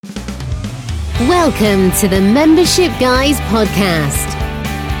Welcome to the Membership Guys podcast.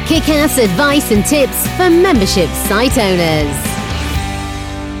 Kick-ass advice and tips for membership site owners.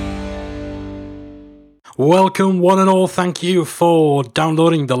 Welcome one and all. Thank you for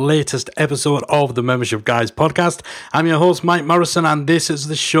downloading the latest episode of the Membership Guys podcast. I'm your host, Mike Morrison, and this is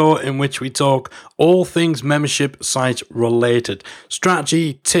the show in which we talk all things membership site related.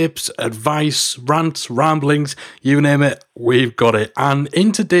 Strategy, tips, advice, rants, ramblings, you name it, we've got it. And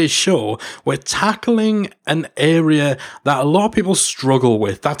in today's show, we're tackling an area that a lot of people struggle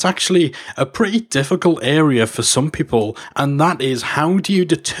with. That's actually a pretty difficult area for some people, and that is, how do you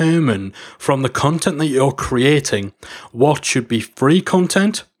determine from the content that you're creating what should be free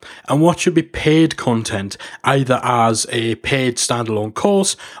content and what should be paid content, either as a paid standalone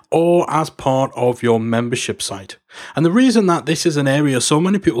course or as part of your membership site. And the reason that this is an area so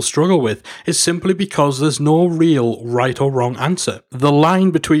many people struggle with is simply because there's no real right or wrong answer. The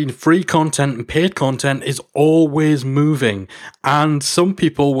line between free content and paid content is always moving, and some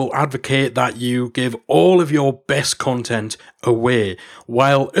people will advocate that you give all of your best content away,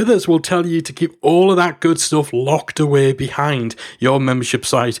 while others will tell you to keep all of that good stuff locked away behind your membership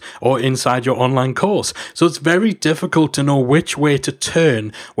site or inside your online course. So it's very difficult to know which way to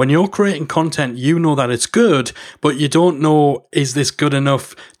turn. When you're creating content, you know that it's good, but you don't know, is this good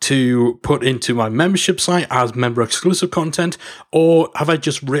enough to put into my membership site as member exclusive content, or have I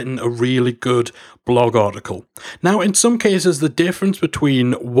just written a really good blog article? Now, in some cases, the difference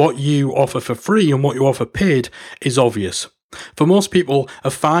between what you offer for free and what you offer paid is obvious. For most people, a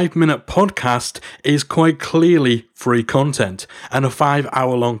 5-minute podcast is quite clearly free content, and a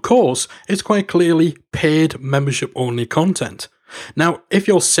 5-hour-long course is quite clearly paid membership-only content. Now, if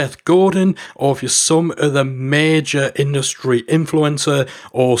you're Seth Godin, or if you're some other major industry influencer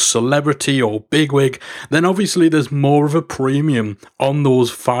or celebrity or bigwig, then obviously there's more of a premium on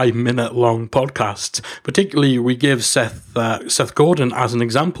those 5-minute long podcasts. Particularly, we give Seth Godin as an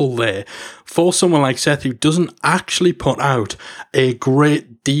example there. For someone like Seth, who doesn't actually put out a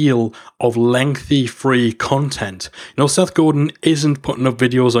great deal of lengthy free content. You know, Seth Godin isn't putting up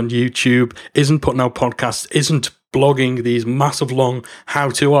videos on YouTube, isn't putting out podcasts, isn't blogging these massive long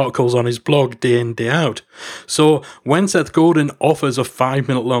how-to articles on his blog day in, day out. So when Seth Godin offers a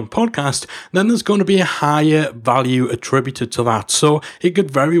 5-minute long podcast, then there's going to be a higher value attributed to that. So he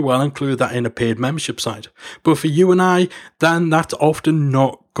could very well include that in a paid membership site. But for you and I, then that's often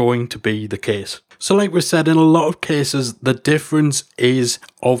not going to be the case. So like we said, in a lot of cases, the difference is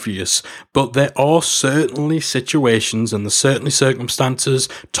obvious, but there are certainly situations and there's certainly circumstances,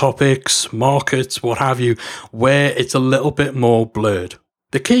 topics, markets, what have you, where it's a little bit more blurred.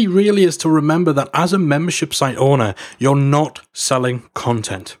 The key really is to remember that as a membership site owner, you're not selling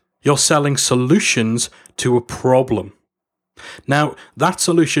content. You're selling solutions to a problem. Now, that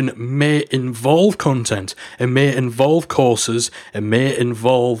solution may involve content, it may involve courses, it may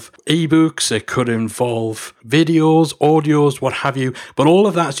involve ebooks, it could involve videos, audios, what have you, but all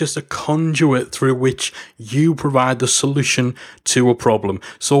of that's just a conduit through which you provide the solution to a problem.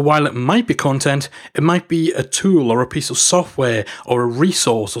 So while it might be content, it might be a tool or a piece of software or a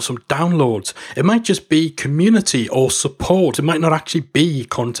resource or some downloads. It might just be community or support. It might not actually be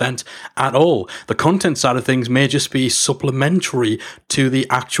content at all. The content side of things may just be supplementary to the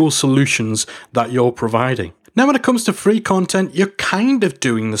actual solutions that you're providing. Now, when it comes to free content, you're kind of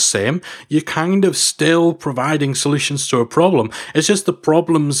doing the same. You're kind of still providing solutions to a problem. It's just the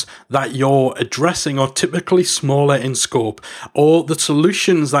problems that you're addressing are typically smaller in scope, or the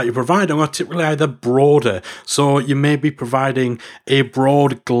solutions that you're providing are typically either broader. So you may be providing a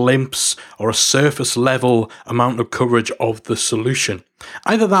broad glimpse or a surface level amount of coverage of the solution.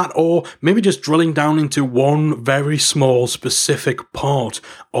 Either that, or maybe just drilling down into one very small specific part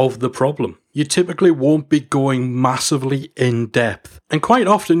of the problem. You typically won't be going massively in depth. And quite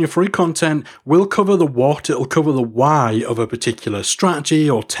often your free content will cover the what, it'll cover the why of a particular strategy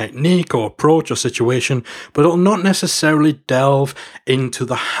or technique or approach or situation, but it'll not necessarily delve into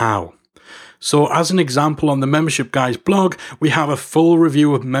the how. So as an example, on the Membership Guys blog, we have a full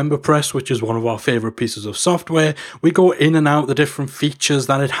review of MemberPress, which is one of our favorite pieces of software. We go in and out the different features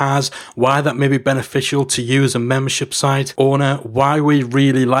that it has, why that may be beneficial to you as a membership site owner, why we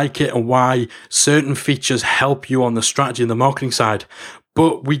really like it, and why certain features help you on the strategy and the marketing side.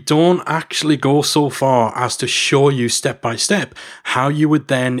 but we don't actually go so far as to show you step by step how you would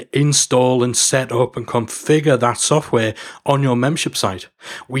then install and set up and configure that software on your membership site.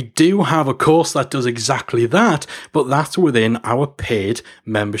 We do have a course that does exactly that, but that's within our paid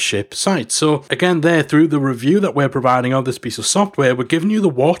membership site. So again, there through the review that we're providing of this piece of software, we're giving you the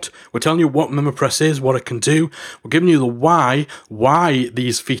what, we're telling you what MemberPress is, what it can do, we're giving you the why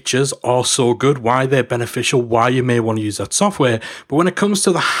these features are so good, why they're beneficial, why you may want to use that software. But when it comes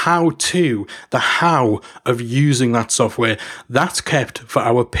to the how-to, the how of using that software, that's kept for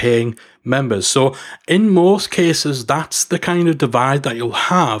our paying members. So in most cases, that's the kind of divide that you'll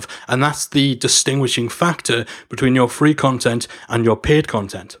have, and that's the distinguishing factor between your free content and your paid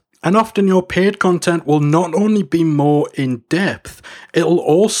content. And often your paid content will not only be more in depth, it'll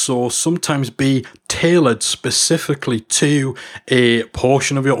also sometimes be tailored specifically to a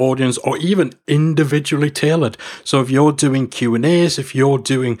portion of your audience, or even individually tailored. So if you're doing Q&As, if you're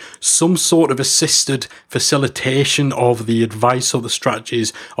doing some sort of assisted facilitation of the advice or the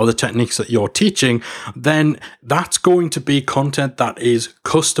strategies or the techniques that you're teaching, then that's going to be content that is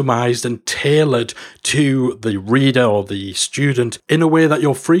customized and tailored to the reader or the student in a way that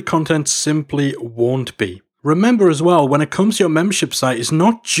your free content simply won't be. Remember as well, when it comes to your membership site, it's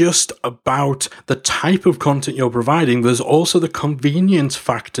not just about the type of content you're providing, there's also the convenience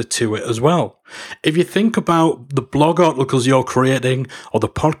factor to it as well. If you think about the blog articles you're creating, or the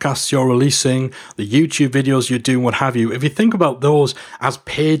podcasts you're releasing, the YouTube videos you're doing, what have you, if you think about those as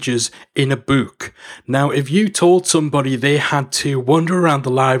pages in a book. Now, if you told somebody they had to wander around the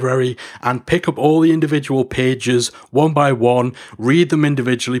library and pick up all the individual pages one by one, read them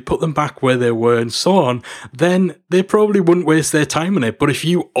individually, put them back where they were, and so on, then they probably wouldn't waste their time on it. But if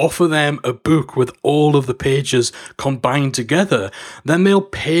you offer them a book with all of the pages combined together, then they'll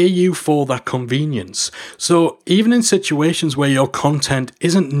pay you for that convenience. So even in situations where your content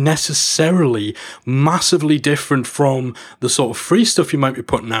isn't necessarily massively different from the sort of free stuff you might be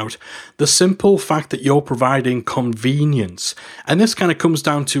putting out, the simple fact that you're providing convenience, and this kind of comes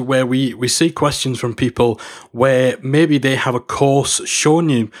down to where we see questions from people where maybe they have a course showing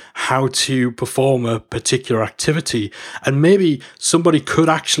you how to perform a particular activity, and maybe somebody could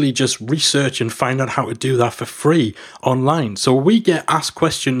actually just research and find out how to do that for free online. So we get asked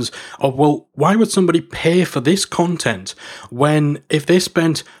questions of, well, why would somebody pay for this content when if they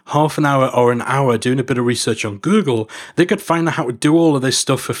spent half an hour or an hour doing a bit of research on Google, they could find out how to do all of this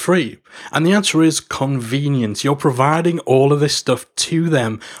stuff for free? And the answer is convenience. You're providing all of this stuff to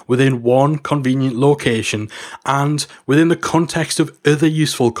them within one convenient location and within the context of other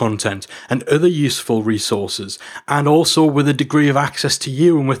useful content and other useful resources, and also with a degree of access to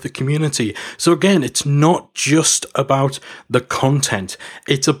you and with the community. So again, it's not just about the content,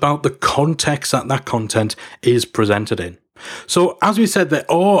 it's about the context that that content is presented in. So as we said, there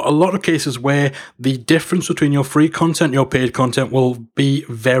are a lot of cases where the difference between your free content and your paid content will be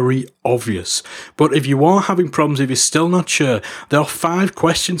very obvious. But if you are having problems, if you're still not sure, there are 5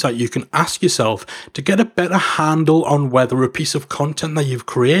 questions that you can ask yourself to get a better handle on whether a piece of content that you've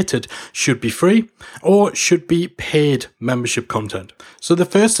created should be free or should be paid membership content. So the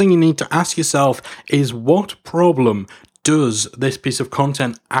first thing you need to ask yourself is, what problem does this piece of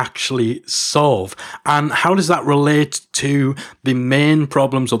content actually solve? And how does that relate to the main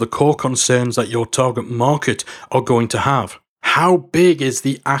problems or the core concerns that your target market are going to have? How big is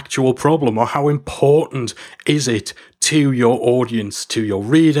the actual problem, or how important is it to your audience, to your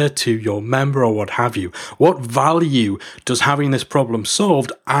reader, to your member, or what have you? What value does having this problem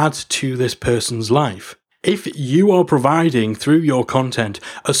solved add to this person's life? If you are providing through your content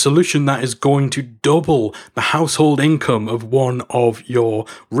a solution that is going to double the household income of one of your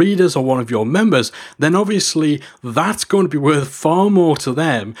readers or one of your members, then obviously that's going to be worth far more to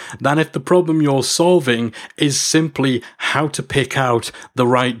them than if the problem you're solving is simply how to pick out the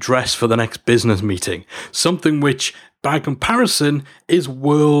right dress for the next business meeting. Something which, by comparison, is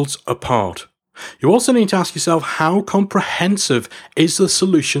worlds apart. You also need to ask yourself, how comprehensive is the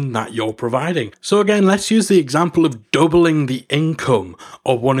solution that you're providing? So again, let's use the example of doubling the income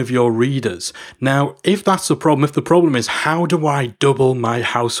of one of your readers. Now, if that's the problem, if the problem is how do I double my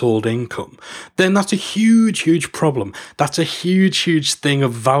household income, then that's a huge problem. That's a huge thing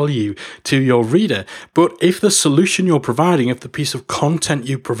of value to your reader. But if the solution you're providing, if the piece of content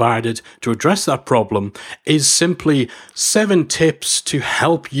you provided to address that problem is simply 7 tips to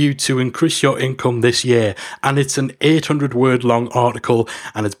help you to increase your income this year, and it's an 800-word long article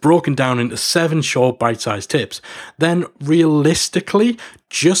and it's broken down into 7 short bite-sized tips, then realistically,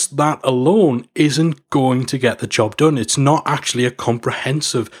 just that alone isn't going to get the job done. It's not actually a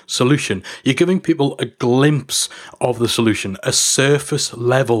comprehensive solution. You're giving people a glimpse of the solution, a surface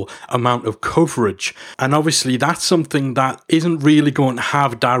level amount of coverage. And obviously that's something that isn't really going to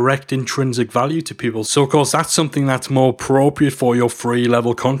have direct intrinsic value to people. So of course that's something that's more appropriate for your free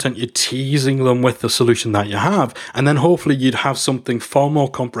level content. You're teasing them with the solution that you have, and then hopefully you'd have something far more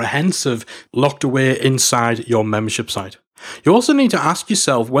comprehensive locked away inside your membership site. You also need to ask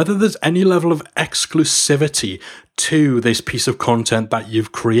yourself whether there's any level of exclusivity to this piece of content that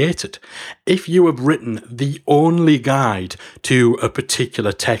you've created. If you have written the only guide to a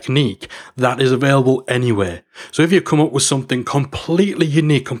particular technique that is available anywhere, so if you come up with something completely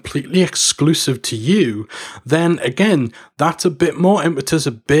unique, completely exclusive to you, then again, that's a bit more impetus,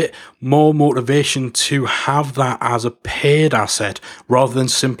 a bit more motivation to have that as a paid asset rather than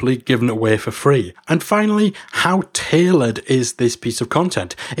simply giving it away for free. And finally, how tailored is this piece of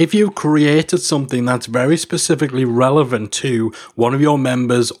content? If you've created something that's very specifically relevant to one of your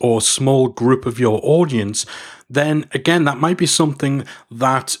members or small group of your audience, then again, that might be something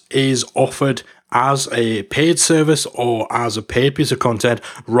that is offered as a paid service or as a paid piece of content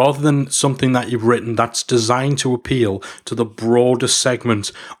rather than something that you've written that's designed to appeal to the broader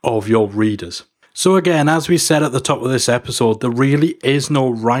segment of your readers. So again, as we said at the top of this episode, there really is no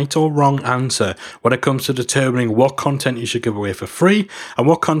right or wrong answer when it comes to determining what content you should give away for free and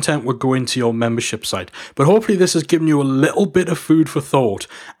what content would go into your membership site. But hopefully this has given you a little bit of food for thought.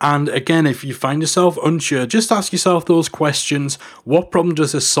 And again, if you find yourself unsure, just ask yourself those questions. What problem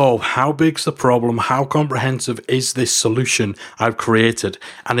does this solve? How big's the problem? How comprehensive is this solution I've created?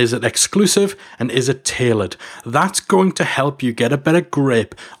 And is it exclusive and is it tailored? That's going to help you get a better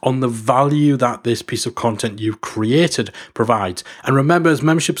grip on the value that this piece of content you've created provides. And remember, as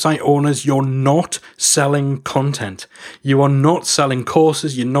membership site owners, you're not selling content. You are not selling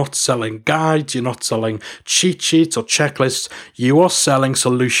courses, you're not selling guides, you're not selling cheat sheets or checklists. You are selling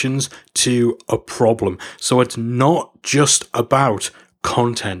solutions to a problem. So it's not just about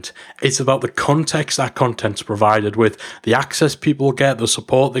content. It's about the context that content's provided with, the access people get, the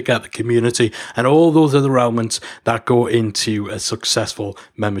support they get, the community, and all those other elements that go into a successful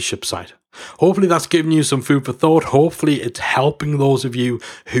membership site. Hopefully that's given you some food for thought. Hopefully it's helping those of you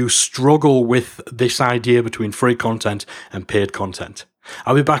who struggle with this idea between free content and paid content.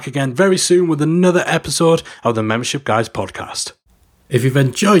 I'll be back again very soon with another episode of the Membership Guys podcast. If you've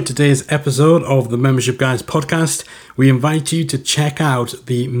enjoyed today's episode of the Membership Guys podcast, we invite you to check out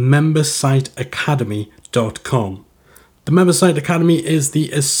the membersiteacademy.com. The Membersite Academy is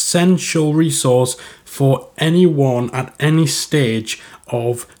the essential resource for anyone at any stage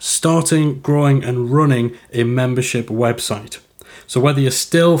of starting, growing, and running a membership website. So whether you're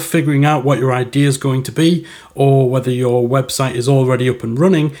still figuring out what your idea is going to be, or whether your website is already up and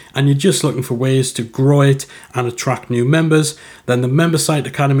running and you're just looking for ways to grow it and attract new members, then the Membersite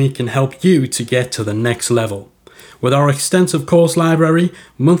Academy can help you to get to the next level. With our extensive course library,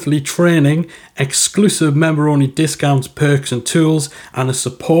 monthly training, exclusive member-only discounts, perks and tools, and a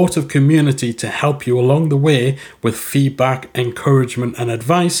supportive community to help you along the way with feedback, encouragement and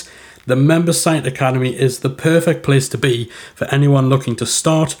advice, the Membersite Academy is the perfect place to be for anyone looking to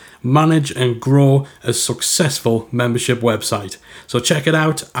start, manage and grow a successful membership website. So check it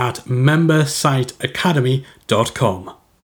out at membersiteacademy.com.